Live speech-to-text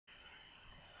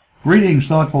Greetings,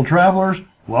 thoughtful travelers.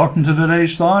 Welcome to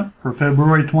today's thought for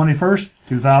February 21st,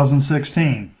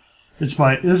 2016. It's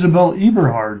by Isabelle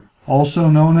Eberhardt, also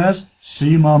known as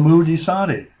Si Mahmoud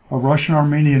Essadi, a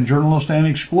Russian-Armenian journalist and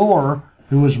explorer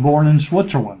who was born in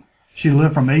Switzerland. She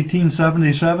lived from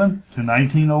 1877 to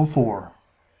 1904.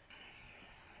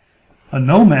 A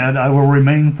nomad I will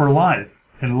remain for life,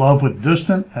 in love with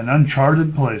distant and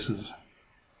uncharted places.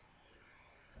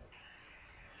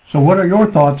 So what are your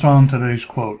thoughts on today's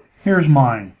quote? Here's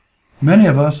mine. Many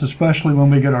of us, especially when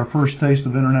we get our first taste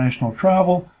of international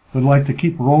travel, would like to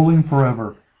keep rolling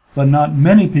forever. But not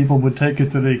many people would take it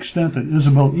to the extent that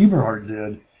Isabelle Eberhardt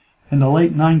did. In the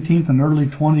late 19th and early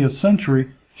 20th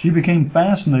century, she became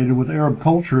fascinated with Arab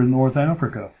culture in North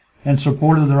Africa and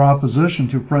supported their opposition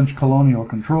to French colonial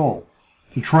control.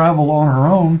 To travel on her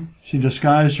own, she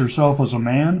disguised herself as a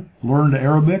man, learned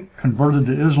Arabic, converted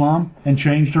to Islam, and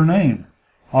changed her name.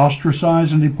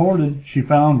 Ostracized and deported, she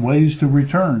found ways to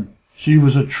return. She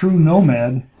was a true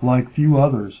nomad like few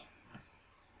others.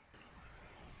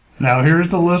 Now here's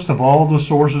the list of all the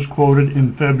sources quoted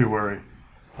in February.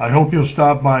 I hope you'll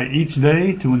stop by each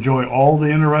day to enjoy all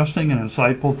the interesting and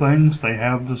insightful things they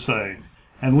have to say.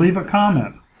 And leave a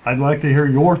comment. I'd like to hear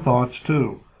your thoughts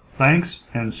too. Thanks,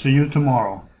 and see you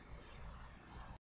tomorrow.